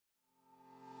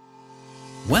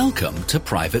Welcome to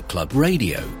Private Club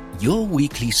Radio, your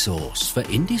weekly source for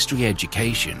industry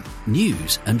education,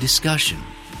 news and discussion.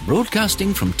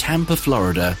 Broadcasting from Tampa,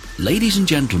 Florida, ladies and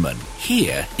gentlemen,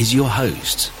 here is your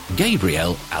host,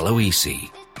 Gabriel Aloisi.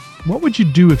 What would you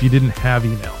do if you didn't have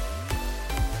email?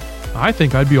 I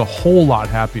think I'd be a whole lot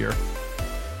happier.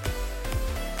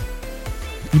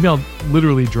 Email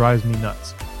literally drives me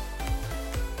nuts.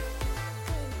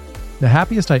 The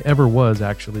happiest I ever was,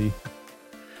 actually,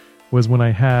 was when I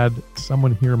had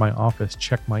someone here in my office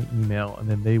check my email, and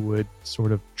then they would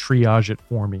sort of triage it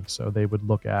for me. So they would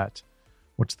look at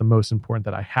what's the most important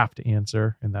that I have to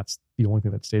answer, and that's the only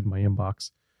thing that stayed in my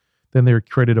inbox. Then they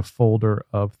created a folder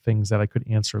of things that I could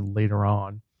answer later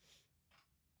on.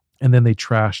 And then they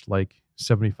trashed like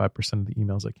 75% of the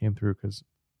emails that came through because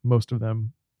most of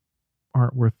them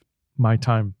aren't worth my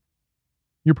time.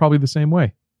 You're probably the same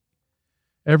way.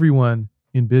 Everyone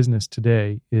in business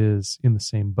today is in the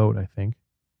same boat, I think.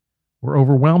 We're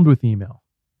overwhelmed with email.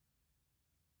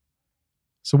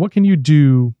 So what can you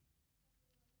do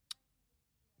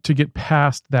to get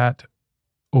past that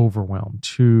overwhelm,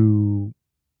 to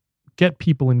get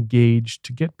people engaged,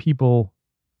 to get people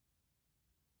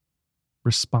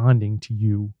responding to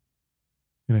you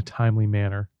in a timely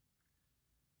manner?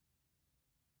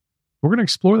 We're going to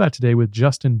explore that today with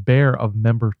Justin Baer of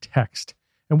MemberText.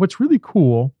 And what's really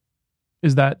cool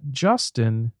is that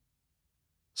Justin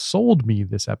sold me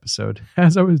this episode.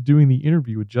 As I was doing the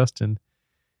interview with Justin,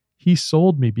 he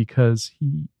sold me because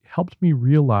he helped me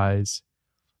realize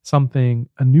something,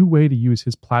 a new way to use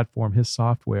his platform, his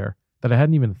software that I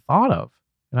hadn't even thought of.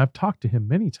 And I've talked to him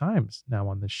many times now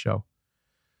on this show.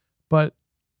 But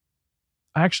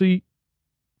I actually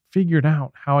figured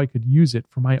out how I could use it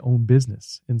for my own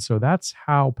business. And so that's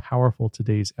how powerful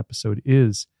today's episode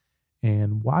is,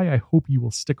 and why I hope you will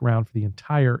stick around for the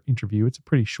entire interview. It's a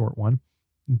pretty short one,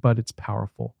 but it's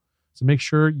powerful. So make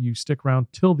sure you stick around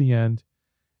till the end,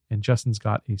 and Justin's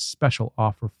got a special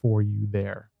offer for you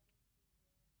there.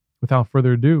 Without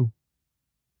further ado,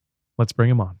 let's bring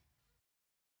him on.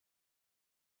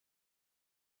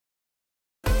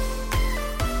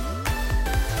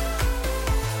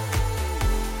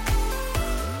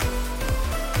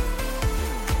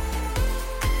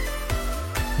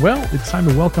 Well, it's time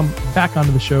to welcome back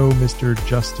onto the show Mr.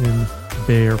 Justin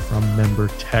Baer from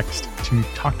MemberText to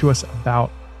talk to us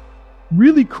about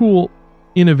really cool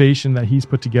innovation that he's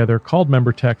put together called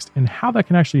MemberText and how that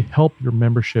can actually help your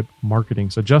membership marketing.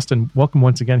 So Justin, welcome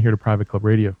once again here to Private Club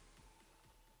Radio.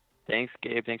 Thanks,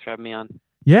 Gabe. Thanks for having me on.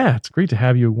 Yeah, it's great to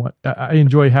have you. I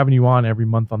enjoy having you on every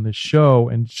month on this show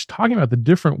and just talking about the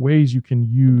different ways you can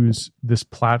use this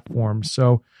platform.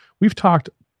 So we've talked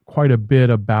quite a bit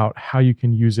about how you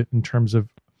can use it in terms of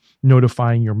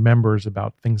notifying your members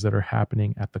about things that are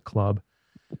happening at the club.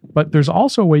 But there's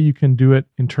also a way you can do it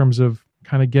in terms of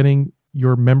kind of getting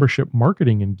your membership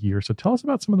marketing in gear. So tell us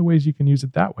about some of the ways you can use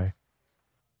it that way.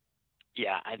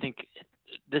 Yeah, I think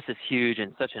this is huge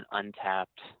and such an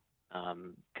untapped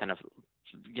kind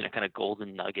of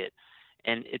golden nugget.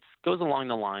 And it goes along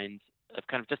the lines of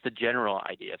kind of just a general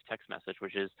idea of text message,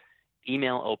 which is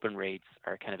email open rates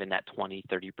are kind of in that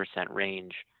 20-30%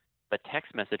 range, but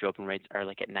text message open rates are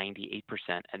like at 98%,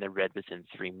 and they're read within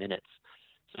 3 minutes.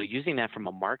 So using that from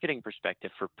a marketing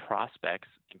perspective for prospects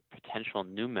and potential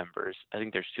new members, I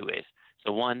think there's two ways.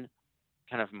 So one,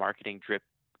 kind of marketing drip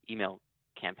email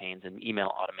campaigns and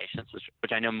email automations,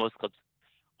 which I know most clubs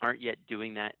aren't yet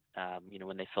doing that,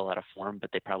 when they fill out a form, but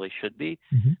they probably should be.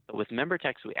 Mm-hmm. But with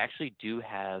MemberText, we actually do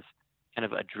have kind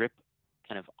of a drip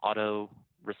kind of auto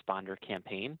responder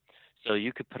campaign. So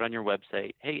you could put on your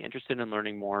website, hey, interested in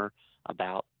learning more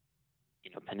about,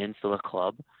 Peninsula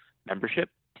Club membership,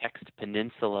 text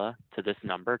Peninsula to this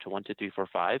number, to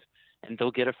 12345, and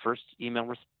they'll get a first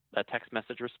a text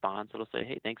message response. It'll say,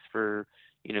 hey, thanks for,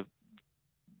 you're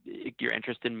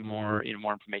interested in more,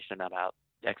 more information about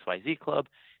XYZ Club.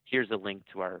 Here's a link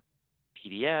to our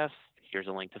PDF. Here's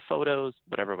a link to photos,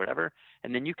 whatever.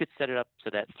 And then you could set it up so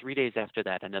that 3 days after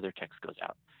that, another text goes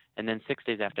out. And then 6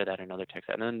 days after that, another text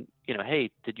out. And then, hey,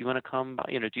 did you want to come,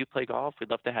 do you play golf? We'd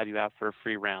love to have you out for a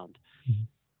free round.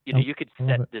 Mm-hmm. You could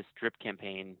set this drip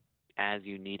campaign as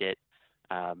you need it.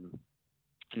 And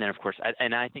then, of course,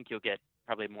 I think you'll get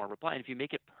probably more reply. And if you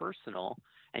make it personal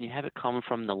and you have it come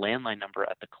from the landline number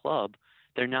at the club,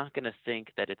 they're not going to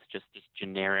think that it's just this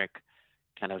generic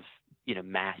kind of,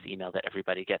 mass email that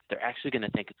everybody gets. They're actually going to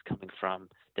think it's coming from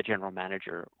the general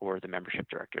manager or the membership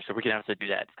director. So we can also do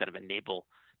that to kind of enable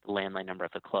the landline number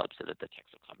of the club so that the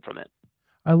text will come from it.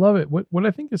 I love it. What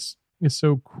I think is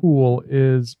so cool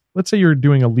is, let's say you're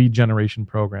doing a lead generation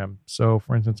program. So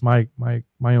for instance, my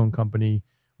own company,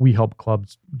 we help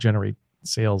clubs generate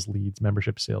sales leads,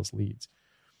 membership sales leads.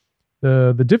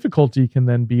 The difficulty can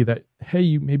then be that,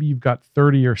 hey, maybe you've got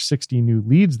 30 or 60 new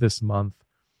leads this month.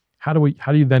 How do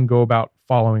you then go about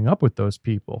following up with those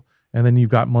people? And then you've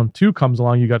got month 2 comes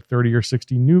along, you got 30 or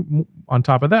 60 new on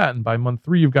top of that. And by month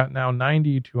 3, you've got now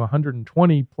 90 to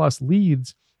 120 plus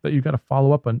leads that you've got to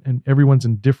follow up on, and everyone's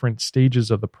in different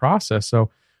stages of the process. So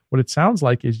what it sounds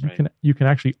like is you can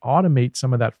actually automate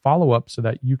some of that follow-up so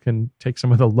that you can take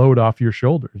some of the load off your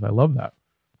shoulders. I love that.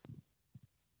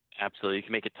 Absolutely. You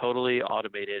can make it totally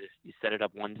automated. You set it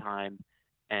up one time,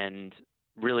 and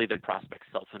really the prospect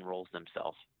self-enrolls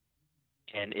themselves.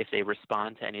 And if they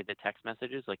respond to any of the text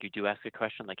messages, like you do ask a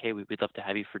question like, hey, we'd love to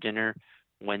have you for dinner.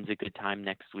 When's a good time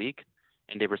next week?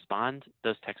 And they respond,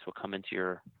 those texts will come into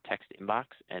your text inbox,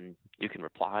 and you can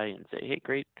reply and say, hey,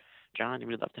 great, John,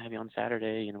 we'd love to have you on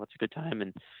Saturday. What's a good time?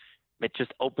 And it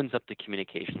just opens up the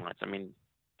communication lines. I mean,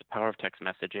 the power of text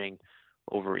messaging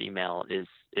over email is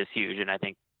huge. And I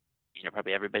think,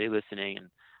 probably everybody listening, and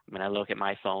when I look at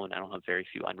my phone, I don't have very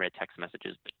few unread text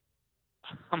messages, but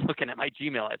I'm looking at my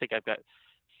Gmail. I think I've got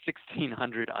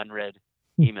 1,600 unread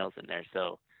emails in there.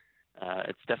 So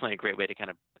it's definitely a great way to kind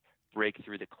of break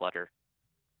through the clutter.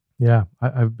 Yeah,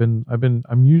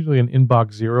 I'm usually an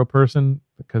inbox zero person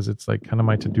because it's like kind of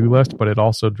my to-do list, but it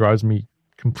also drives me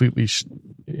completely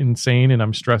insane and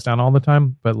I'm stressed out all the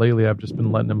time. But lately I've just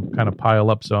been letting them kind of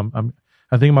pile up. So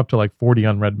I think I'm up to like 40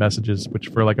 unread messages, which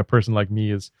for like a person like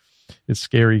me is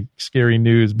scary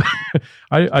news. But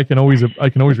I can always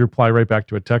reply right back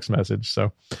to a text message.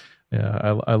 So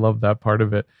yeah, I love that part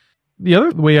of it. The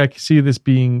other way I see this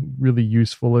being really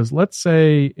useful is, let's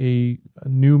say a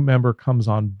new member comes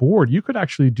on board. You could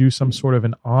actually do some sort of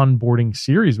an onboarding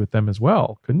series with them as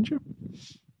well, couldn't you?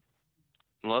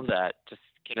 Love that. Just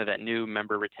kind of that new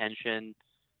member retention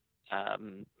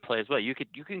play as well. You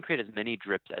can create as many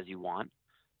drips as you want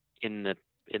in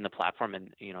the platform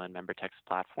and in MemberText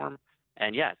platform.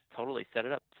 And yeah, totally set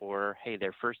it up for, hey,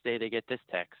 their first day they get this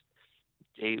text.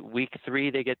 Week 3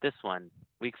 they get this one.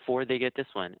 Week 4 they get this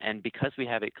one. And because we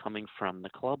have it coming from the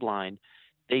club line,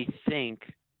 they don't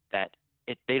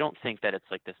think that it's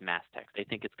like this mass text. They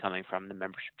think it's coming from the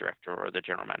membership director or the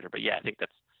general manager. But yeah, I think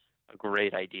that's a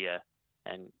great idea,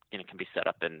 and can be set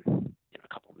up in a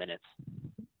couple minutes.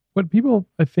 What people,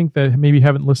 I think, that maybe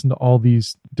haven't listened to all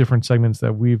these different segments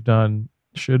that we've done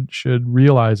should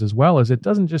realize as well is it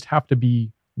doesn't just have to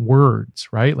be words,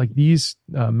 right? Like these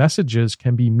messages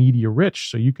can be media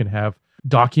rich. So you can have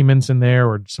documents in there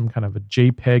or some kind of a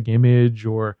JPEG image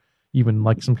or even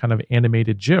like some kind of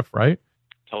animated GIF, right?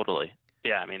 Totally.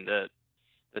 Yeah. I mean, the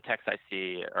texts I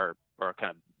see are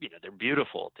kind of, they're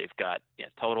beautiful. They've got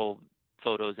total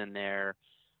photos in there.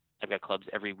 I've got clubs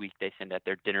every week. They send out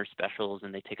their dinner specials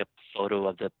and they take a photo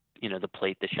of the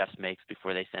plate the chef makes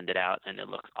before they send it out, and it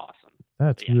looks awesome.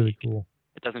 That's really cool.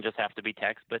 It doesn't just have to be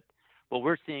text, but what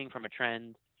we're seeing from a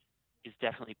trend is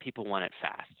definitely people want it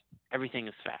fast. Everything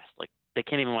is fast. Like they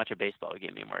can't even watch a baseball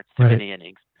game anymore. It's too many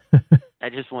innings. I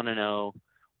just want to know,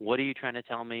 what are you trying to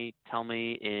tell me? Tell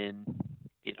me in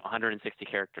 160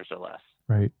 characters or less.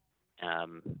 Right.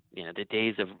 The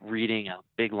days of reading a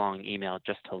big long email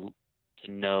just to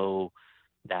know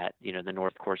that the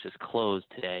North Course is closed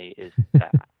today is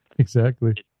that.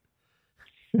 Exactly.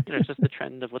 It's just the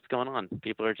trend of what's going on.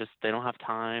 People are they don't have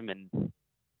time and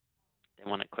they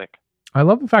want it quick. I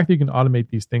love the fact that you can automate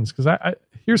these things, because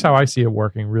here's how I see it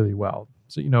working really well.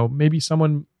 So, maybe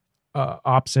someone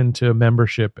opts into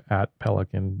membership at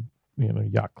Pelican,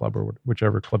 Yacht Club or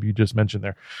whichever club you just mentioned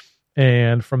there.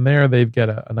 And from there, they've got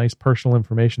a nice personal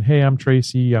information. Hey, I'm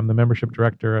Tracy. I'm the membership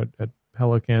director at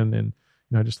Pelican. And,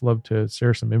 I just love to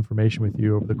share some information with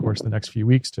you over the course of the next few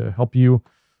weeks to help you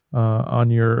on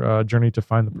your journey to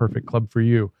find the perfect club for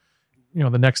you. The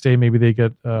next day, maybe they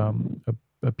get a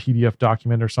PDF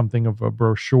document or something of a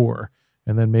brochure.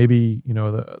 And then maybe,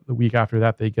 the week after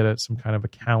that, they get some kind of a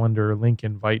calendar link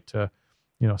invite to,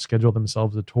 schedule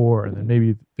themselves a tour. And then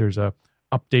maybe there's a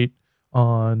update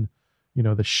on,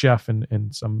 the chef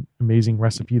and some amazing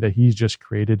recipe that he's just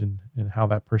created and how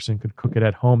that person could cook it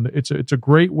at home. It's a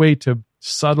great way to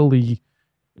subtly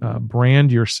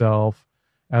brand yourself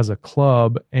as a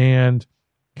club and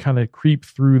kind of creep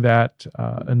through that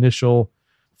initial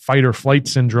fight or flight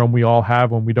syndrome we all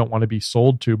have when we don't want to be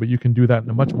sold to, but you can do that in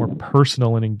a much more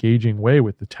personal and engaging way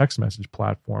with the text message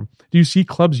platform. Do you see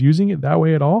clubs using it that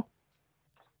way at all?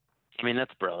 I mean,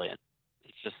 that's brilliant.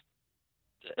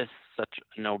 It's such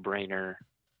a no-brainer.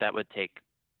 That would take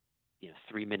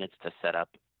 3 minutes to set up,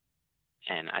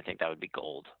 and I think that would be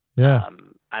gold. Yeah.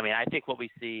 I think what we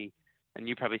see, and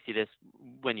you probably see this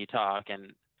when you talk,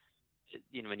 and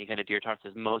when you kind of do your talks,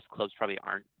 is most clubs probably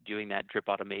aren't doing that drip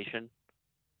automation.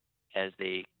 as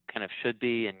they kind of should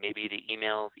be, and maybe the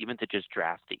emails, even to just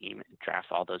draft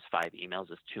all those 5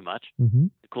 emails is too much. Mm-hmm.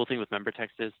 The cool thing with member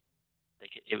text is, I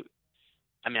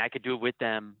could do it with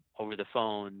them over the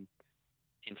phone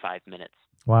in 5 minutes.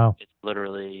 Wow. It's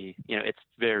literally, it's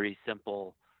very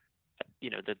simple.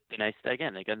 The nice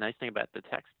thing about the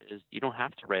text is you don't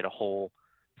have to write a whole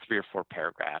 3 or 4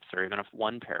 paragraphs or even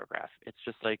one paragraph. It's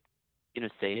just like,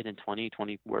 say it in 20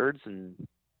 words and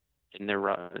they're,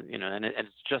 and it's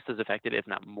just as effective, if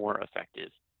not more effective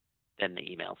than the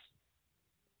emails.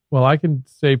 Well, I can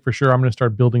say for sure I'm going to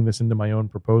start building this into my own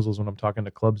proposals when I'm talking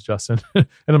to clubs, Justin. And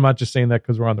I'm not just saying that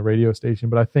because we're on the radio station,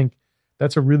 but I think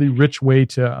that's a really rich way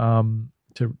to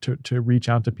reach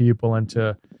out to people and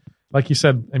to, like you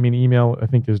said, email I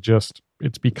think is just,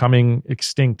 it's becoming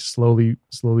extinct slowly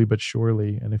but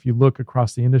surely. And if you look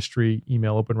across the industry,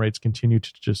 email open rates continue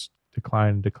to just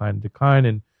decline.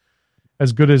 And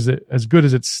as good as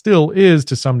it still is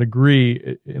to some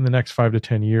degree, in the next 5 to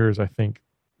 10 years, I think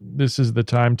this is the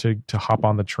time to hop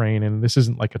on the train. And this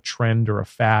isn't like a trend or a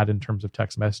fad in terms of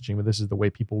text messaging, but this is the way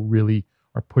people really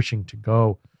are pushing to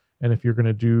go. And if you're going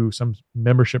to do some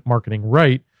membership marketing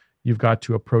right, you've got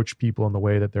to approach people in the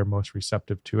way that they're most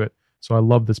receptive to it. So I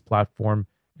love this platform,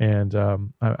 and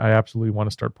I absolutely want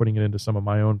to start putting it into some of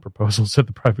my own proposals at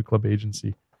the Private Club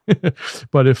Agency.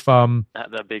 But if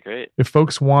that'd be great. If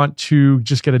folks want to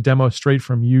just get a demo straight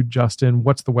from you, Justin,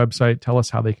 what's the website? Tell us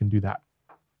how they can do that.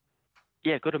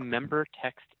 Yeah, go to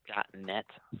membertext.net.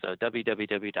 So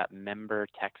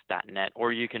www.membertext.net,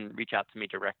 or you can reach out to me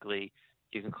directly.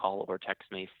 You can call or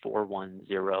text me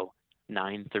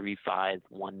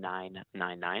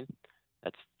 410-935-1999.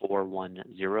 That's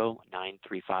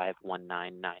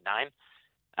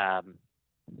 410-935-1999.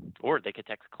 Or they could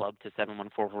text club to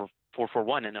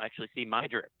 714-441 and they'll actually see my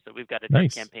drip. So we've got a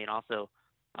drip campaign also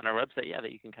on our website,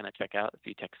 that you can kind of check out if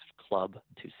you text club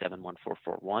to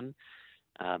 71441.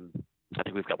 I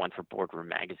think we've got one for Boardroom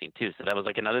Magazine too. So that was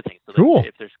like another thing. So cool.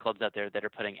 If there's clubs out there that are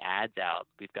putting ads out,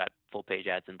 we've got full page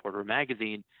ads in Boardroom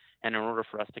Magazine. And in order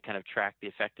for us to kind of track the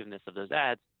effectiveness of those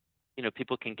ads,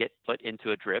 people can get put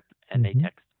into a drip and they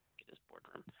text this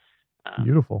Boardroom.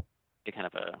 Beautiful. Kind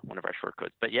of one of our short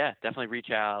codes. But yeah, definitely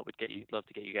reach out. We'd love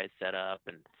to get you guys set up,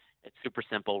 and it's super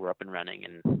simple. We're up and running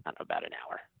in about an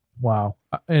hour. Wow.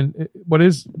 And what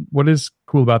is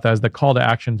cool about that is the call to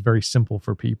action is very simple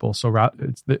for people. So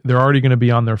they're already going to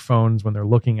be on their phones when they're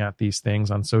looking at these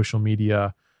things on social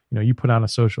media. You put on a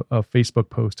Facebook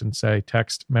post and say,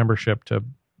 text membership to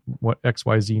what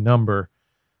XYZ number,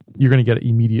 you're going to get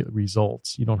immediate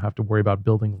results. You don't have to worry about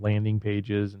building landing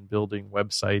pages and building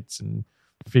websites and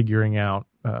figuring out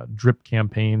drip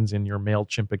campaigns in your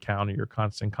MailChimp account or your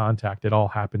Constant Contact. It all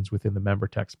happens within the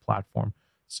MemberText platform.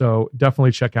 So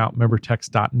definitely check out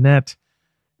membertext.net.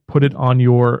 Put it on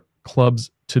your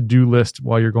club's to-do list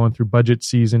while you're going through budget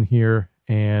season here,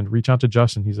 and reach out to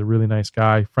Justin. He's a really nice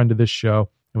guy, friend of this show,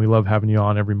 and we love having you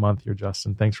on every month here,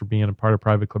 Justin. Thanks for being a part of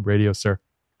Private Club Radio, sir.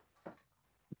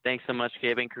 Thanks so much,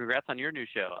 Gabe, and congrats on your new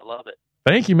show. I love it.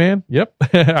 Thank you, man. Yep.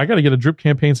 I got to get a drip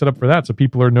campaign set up for that so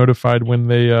people are notified when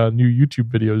they new YouTube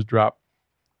videos drop.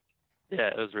 Yeah,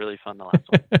 it was really fun the last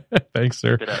one. Thanks,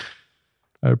 sir.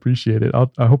 I appreciate it. I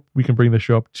hope we can bring the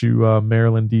show up to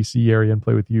Maryland, D.C. area and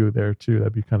play with you there too.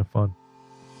 That'd be kind of fun.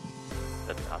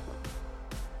 That's awesome.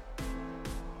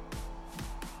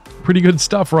 Pretty good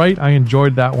stuff, right? I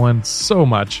enjoyed that one so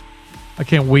much. I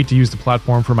can't wait to use the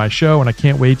platform for my show, and I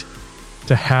can't wait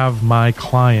to have my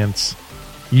clients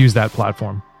use that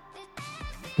platform.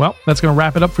 Well, that's going to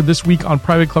wrap it up for this week on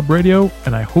Private Club Radio,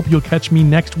 and I hope you'll catch me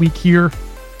next week here.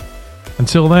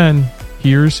 Until then,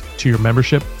 here's to your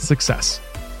membership success.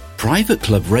 Private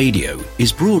Club Radio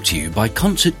is brought to you by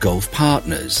Concert Golf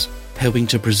Partners, helping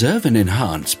to preserve and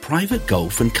enhance private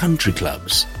golf and country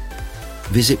clubs.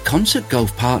 Visit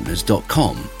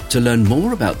concertgolfpartners.com to learn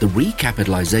more about the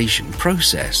recapitalization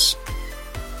process.